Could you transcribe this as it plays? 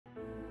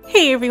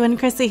Hey everyone,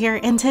 Chrissa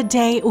here, and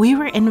today we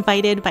were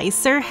invited by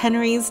Sir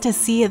Henry's to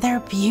see their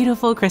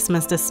beautiful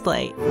Christmas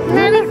display.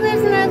 Merry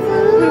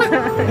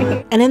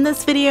Christmas! And in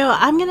this video,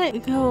 I'm gonna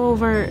go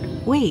over...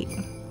 Wait,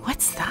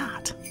 what's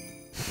that?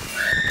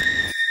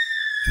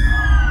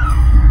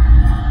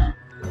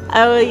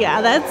 Oh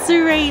yeah, that's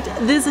right.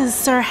 This is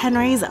Sir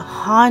Henry's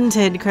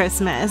Haunted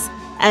Christmas.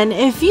 And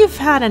if you've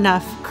had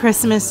enough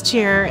Christmas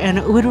cheer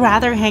and would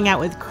rather hang out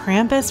with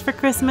Krampus for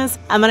Christmas,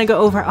 I'm gonna go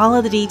over all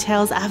of the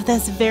details of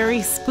this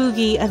very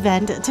spooky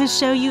event to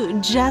show you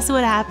just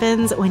what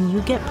happens when you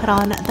get put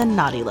on the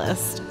naughty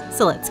list.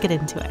 So let's get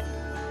into it.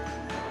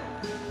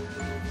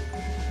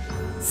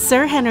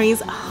 Sir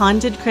Henry's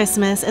Haunted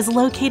Christmas is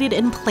located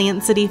in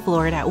Plant City,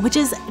 Florida, which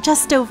is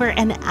just over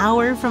an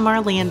hour from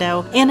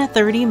Orlando and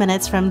 30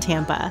 minutes from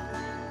Tampa.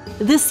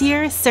 This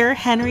year, Sir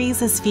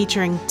Henry's is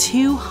featuring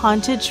 2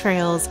 haunted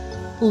trails,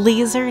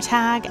 laser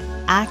tag,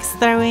 axe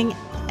throwing,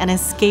 an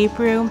escape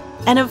room,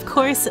 and of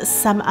course,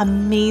 some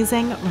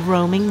amazing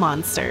roaming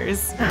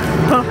monsters.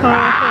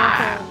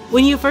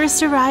 When you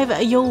first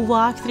arrive, you'll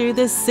walk through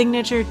this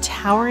signature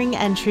towering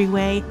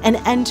entryway and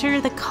enter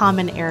the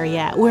common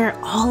area where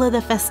all of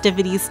the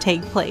festivities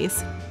take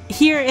place.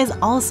 Here is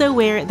also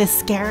where the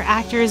scare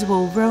actors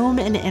will roam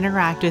and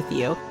interact with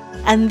you.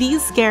 And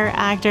these scare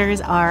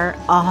actors are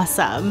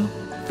awesome.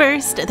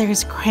 First,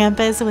 there's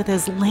Krampus with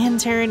his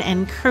lantern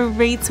and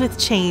crates with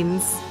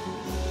chains.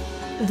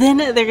 Then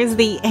there's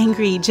the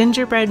angry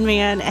gingerbread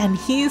man, and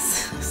he's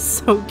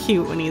so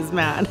cute when he's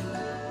mad.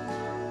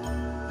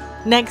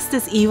 Next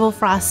is evil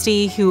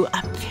Frosty, who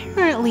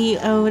apparently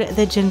owed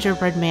the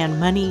gingerbread man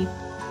money.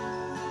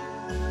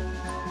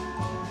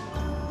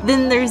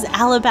 Then there's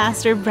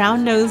Alabaster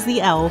BrownNose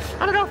the Elf.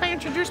 I don't know if I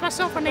introduced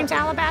myself. My name's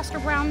Alabaster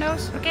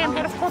BrownNose. Okay, I'm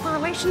head of corporate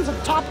relations of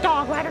Top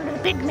Dog, ladder to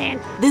the big man.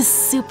 This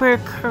super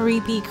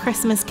creepy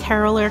Christmas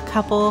caroler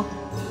couple.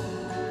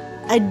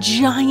 A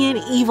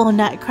giant evil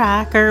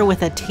Nutcracker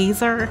with a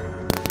taser.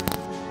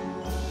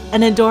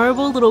 An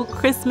adorable little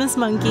Christmas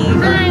monkey.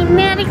 Hi,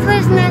 Merry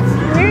Christmas!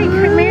 Merry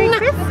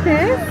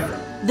Christmas!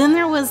 Then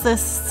there was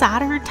this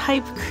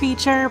Satyr-type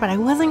creature, but I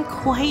wasn't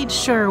quite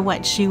sure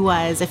what she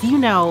was. If you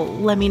know,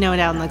 let me know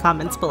down in the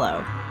comments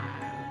below.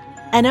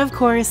 And of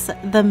course,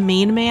 the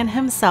main man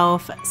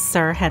himself,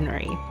 Sir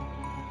Henry.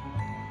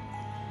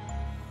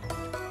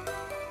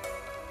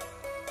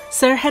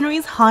 Sir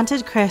Henry's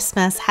Haunted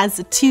Christmas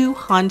has 2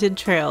 haunted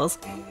trails,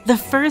 the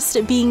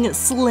first being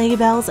Sleigh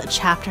Bells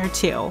Chapter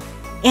 2.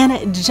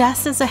 And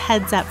just as a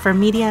heads up for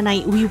media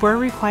night, we were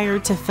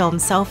required to film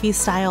selfie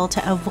style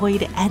to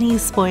avoid any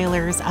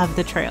spoilers of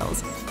the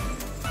trails.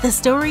 The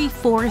story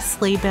for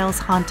Sleigh Bells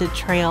Haunted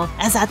Trail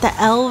is that the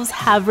elves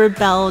have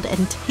rebelled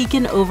and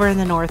taken over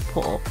the North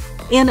Pole.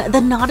 And the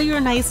naughty or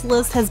nice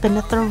list has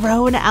been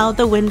thrown out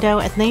the window,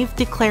 and they've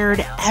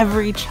declared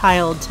every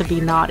child to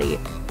be naughty.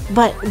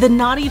 But the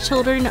naughty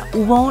children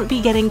won't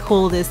be getting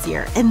cool this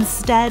year.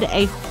 Instead,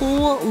 a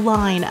whole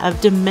line of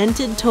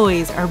demented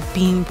toys are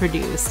being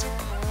produced.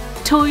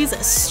 Toys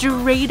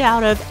straight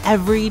out of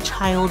every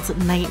child's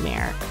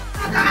nightmare.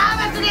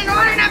 Why did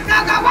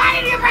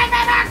you bring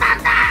my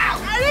cocoa?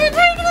 I didn't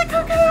take the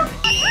cocoa!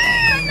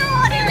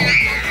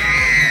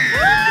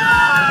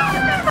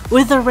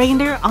 With the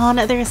reindeer on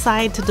their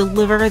side to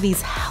deliver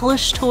these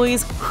hellish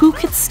toys, who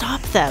could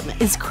stop them?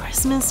 Is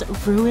Christmas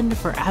ruined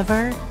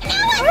forever? You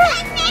know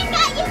what Christmas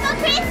got you for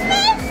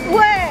Christmas?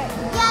 What?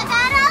 You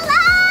gotta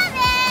love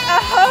it!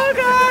 Oh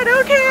god,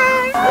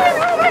 okay!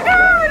 Oh my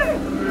god!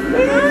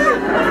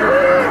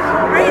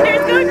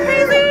 Reindeer's going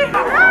crazy!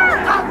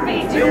 Stop me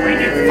doing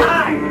it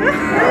time!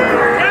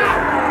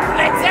 Now!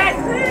 That's it!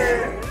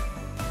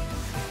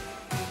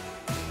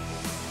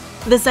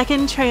 The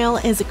second trail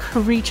is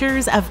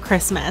Creatures of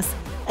Christmas,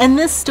 and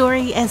this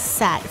story is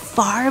set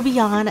far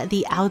beyond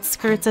the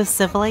outskirts of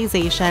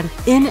civilization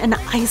in an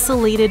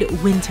isolated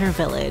winter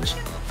village.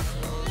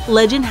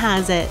 Legend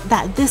has it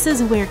that this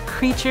is where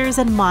creatures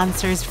and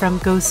monsters from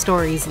ghost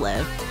stories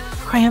live.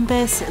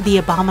 Krampus, the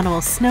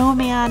Abominable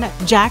Snowman,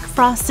 Jack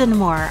Frost, and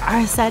more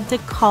are said to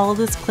call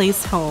this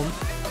place home.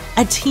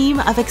 A team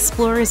of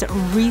explorers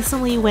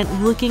recently went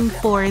looking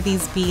for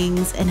these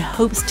beings in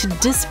hopes to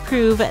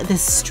disprove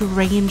this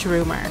strange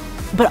rumor.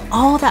 But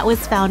all that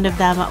was found of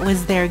them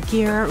was their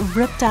gear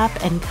ripped up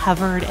and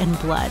covered in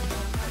blood.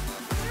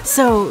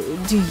 So,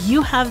 do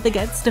you have the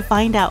guts to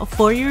find out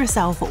for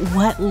yourself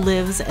what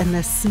lives in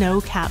this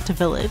snow-capped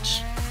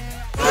village?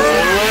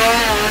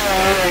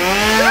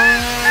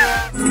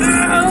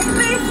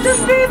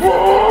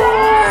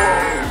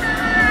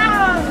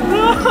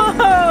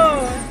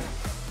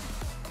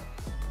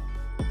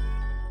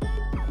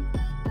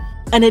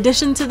 In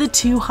addition to the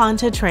 2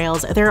 haunted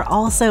trails, there are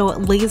also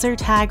laser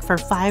tag for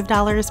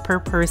 $5 per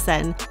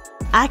person,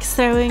 axe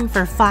throwing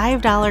for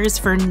 $5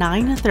 for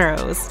 9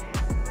 throws.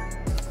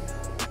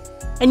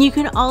 And you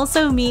can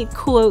also meet,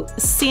 quote,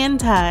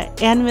 Santa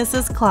and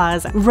Mrs.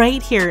 Claus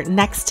right here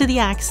next to the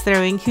axe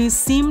throwing, who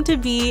seem to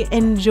be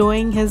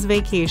enjoying his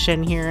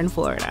vacation here in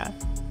Florida.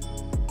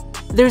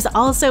 There's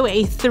also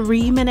a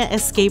 3-minute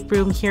escape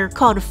room here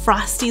called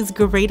Frosty's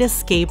Great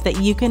Escape that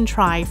you can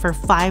try for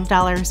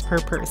 $5 per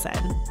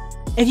person.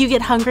 If you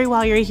get hungry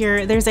while you're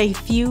here, there's a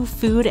few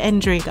food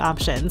and drink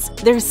options.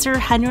 There's Sir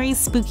Henry's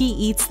Spooky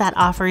Eats that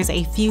offers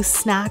a few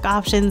snack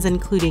options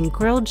including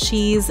grilled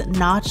cheese,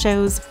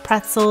 nachos,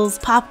 pretzels,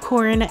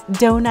 popcorn,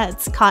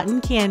 donuts, cotton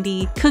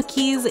candy,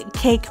 cookies,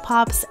 cake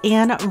pops,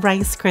 and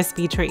Rice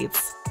Krispie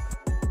treats.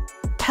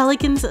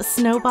 Pelican's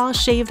Snowball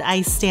Shaved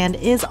Ice Stand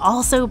is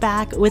also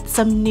back with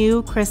some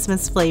new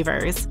Christmas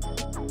flavors.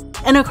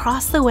 And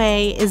across the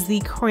way is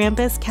the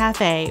Krampus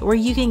Cafe, where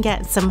you can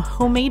get some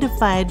homemade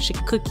fudge,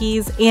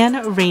 cookies,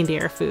 and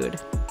reindeer food.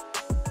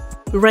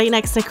 Right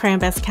next to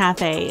Krampus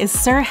Cafe is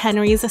Sir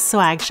Henry's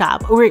Swag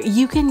Shop, where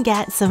you can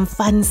get some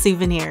fun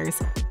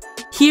souvenirs.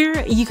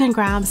 Here you can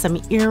grab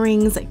some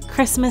earrings,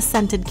 Christmas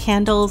scented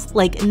candles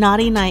like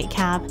Naughty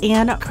Nightcap,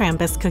 and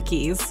Krampus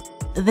cookies.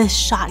 This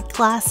shot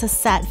glass is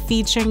set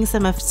featuring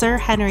some of Sir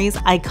Henry's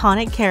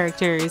iconic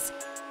characters,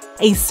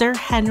 a Sir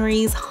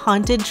Henry's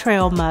Haunted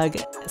Trail mug,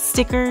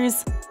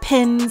 stickers,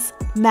 pins,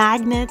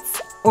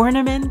 magnets,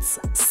 ornaments,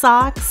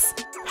 socks,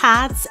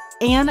 hats,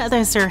 and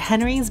the Sir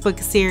Henry's book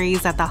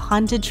series that the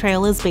Haunted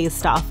Trail is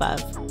based off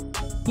of.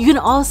 You can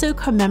also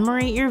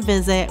commemorate your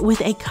visit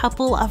with a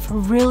couple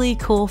of really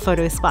cool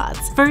photo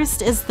spots.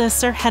 First is the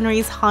Sir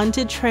Henry's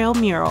Haunted Trail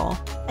mural,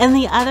 and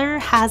the other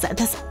has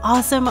this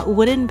awesome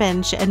wooden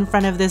bench in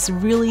front of this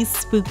really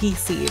spooky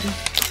scene.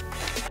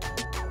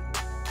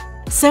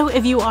 So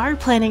if you are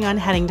planning on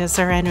heading to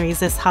Sir Henry's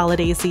this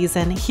holiday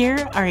season,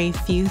 here are a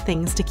few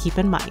things to keep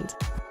in mind.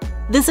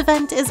 This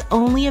event is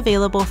only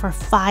available for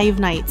 5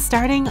 nights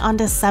starting on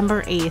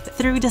December 8th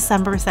through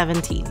December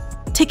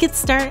 17th. Tickets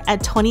start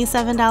at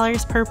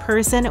 $27 per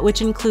person,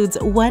 which includes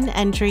 1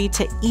 entry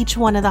to each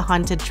one of the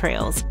haunted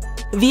trails.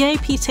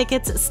 VIP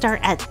tickets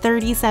start at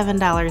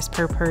 $37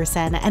 per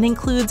person and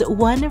includes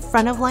 1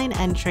 front-of-line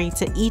entry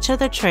to each of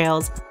the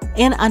trails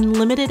and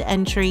unlimited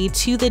entry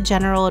to the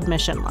general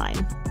admission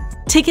line.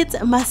 Tickets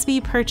must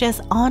be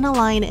purchased on a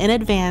line in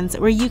advance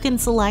where you can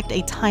select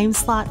a time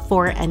slot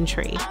for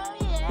entry.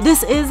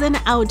 This is an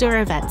outdoor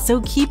event,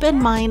 so keep in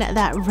mind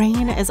that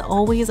rain is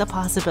always a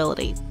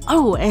possibility.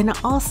 Oh, and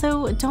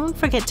also don't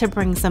forget to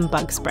bring some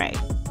bug spray.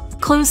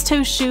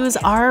 Closed-toe shoes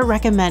are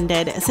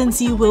recommended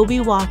since you will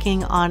be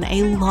walking on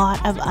a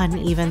lot of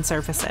uneven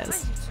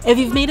surfaces. If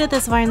you've made it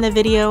this far in the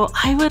video,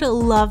 I would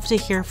love to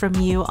hear from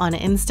you on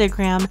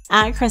Instagram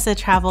at Chrissa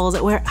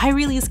Travels, where I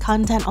release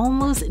content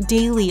almost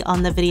daily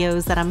on the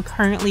videos that I'm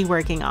currently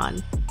working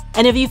on.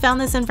 And if you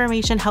found this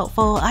information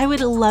helpful, I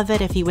would love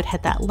it if you would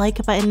hit that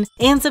like button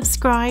and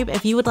subscribe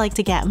if you would like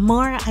to get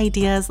more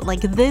ideas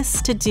like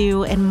this to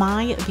do in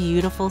my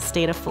beautiful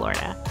state of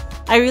Florida.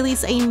 I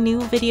release a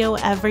new video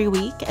every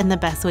week, and the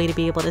best way to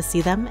be able to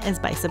see them is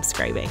by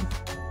subscribing.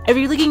 If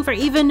you're looking for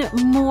even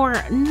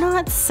more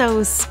not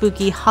so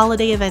spooky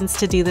holiday events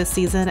to do this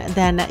season,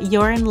 then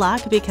you're in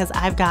luck because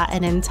I've got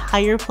an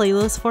entire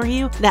playlist for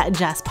you that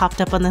just popped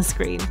up on the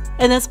screen.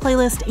 In this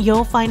playlist,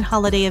 you'll find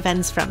holiday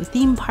events from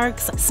theme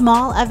parks,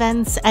 small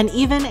events, and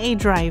even a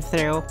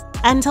drive-thru.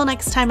 Until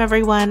next time,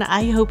 everyone,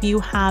 I hope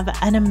you have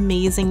an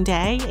amazing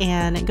day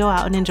and go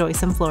out and enjoy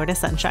some Florida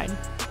sunshine.